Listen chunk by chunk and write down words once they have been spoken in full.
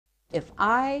If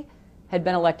I had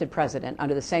been elected president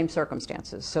under the same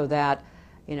circumstances, so that,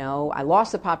 I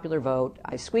lost the popular vote,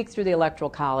 I squeaked through the Electoral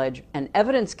College, and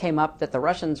evidence came up that the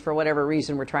Russians, for whatever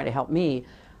reason, were trying to help me,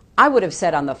 I would have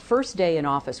said on the first day in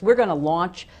office, we're going to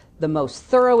launch the most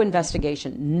thorough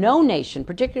investigation. No nation,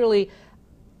 particularly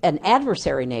an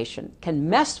adversary nation, can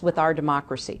mess with our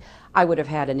democracy. I would have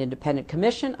had an independent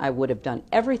commission. I would have done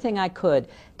everything I could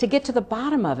to get to the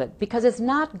bottom of it, because it's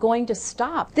not going to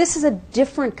stop. This is a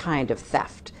different kind of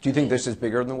theft. Do you think this is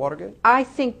bigger than Watergate? I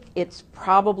think it's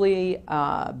probably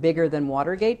bigger than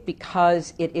Watergate,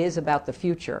 because it is about the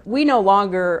future. We no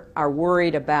longer are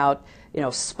worried about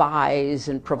spies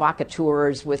and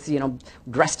provocateurs with,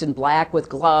 dressed in black with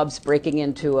gloves breaking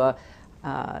into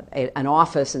an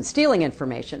office and stealing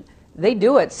information. They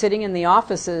do it sitting in the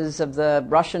offices of the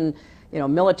Russian,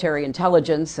 military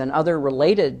intelligence and other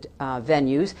related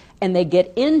venues, and they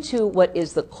get into what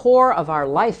is the core of our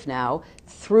life now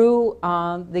through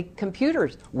the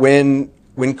computers. When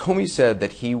Comey said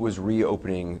that he was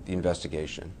reopening the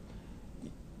investigation,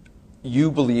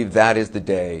 you believe that is the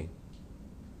day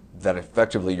that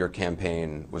effectively your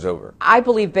campaign was over? I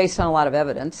believe, based on a lot of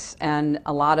evidence and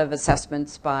a lot of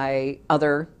assessments by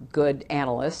other good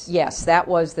analysts, yes, that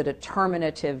was the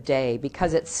determinative day,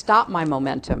 because it stopped my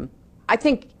momentum. I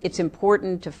think it's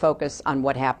important to focus on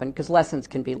what happened, because lessons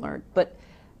can be learned. But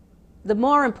the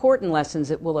more important lessons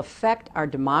that will affect our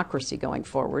democracy going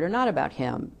forward are not about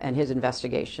him and his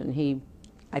investigation. He,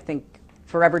 I think,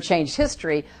 forever changed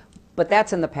history, but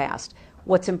that's in the past.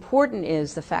 What's important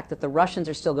is the fact that the Russians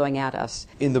are still going at us.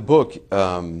 In the book,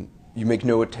 you make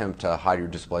no attempt to hide your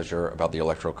displeasure about the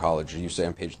Electoral College. You say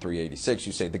on page 386,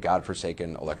 you say the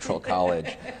godforsaken Electoral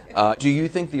College. Do you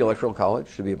think the Electoral College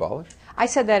should be abolished? I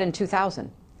said that in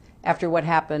 2000, after what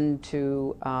happened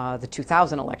to the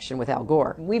 2000 election with Al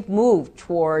Gore. We've moved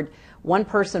toward one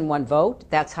person, one vote.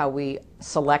 That's how we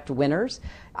select winners.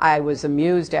 I was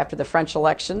amused after the French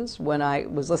elections when I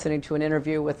was listening to an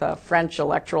interview with a French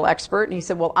electoral expert, and he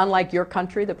said, well, unlike your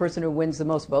country, the person who wins the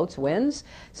most votes wins.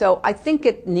 So I think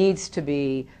it needs to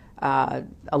be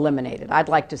eliminated. I'd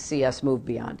like to see us move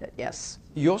beyond it, yes.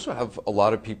 You also have a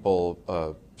lot of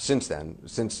people since then,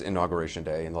 since Inauguration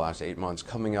Day in the last 8 months,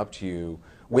 coming up to you,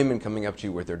 women coming up to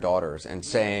you with their daughters and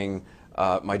saying,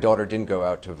 my daughter didn't go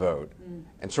out to vote,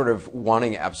 and sort of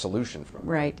wanting absolution from her.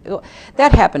 Right.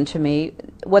 That happened to me.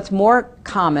 What's more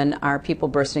common are people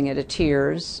bursting into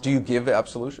tears. Do you give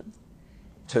absolution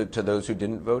to those who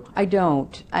didn't vote? I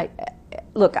don't.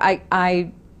 Look,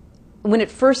 when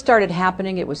it first started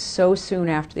happening, it was so soon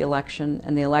after the election,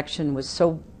 and the election was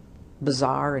so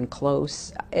bizarre and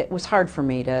close. It was hard for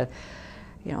me to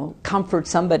comfort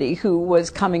somebody who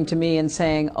was coming to me and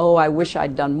saying, oh, I wish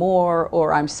I'd done more,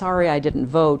 or I'm sorry I didn't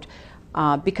vote,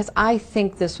 because I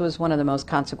think this was one of the most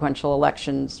consequential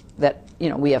elections that,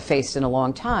 we have faced in a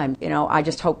long time. I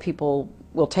just hope people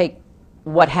will take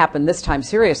what happened this time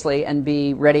seriously and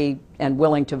be ready and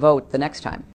willing to vote the next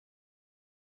time.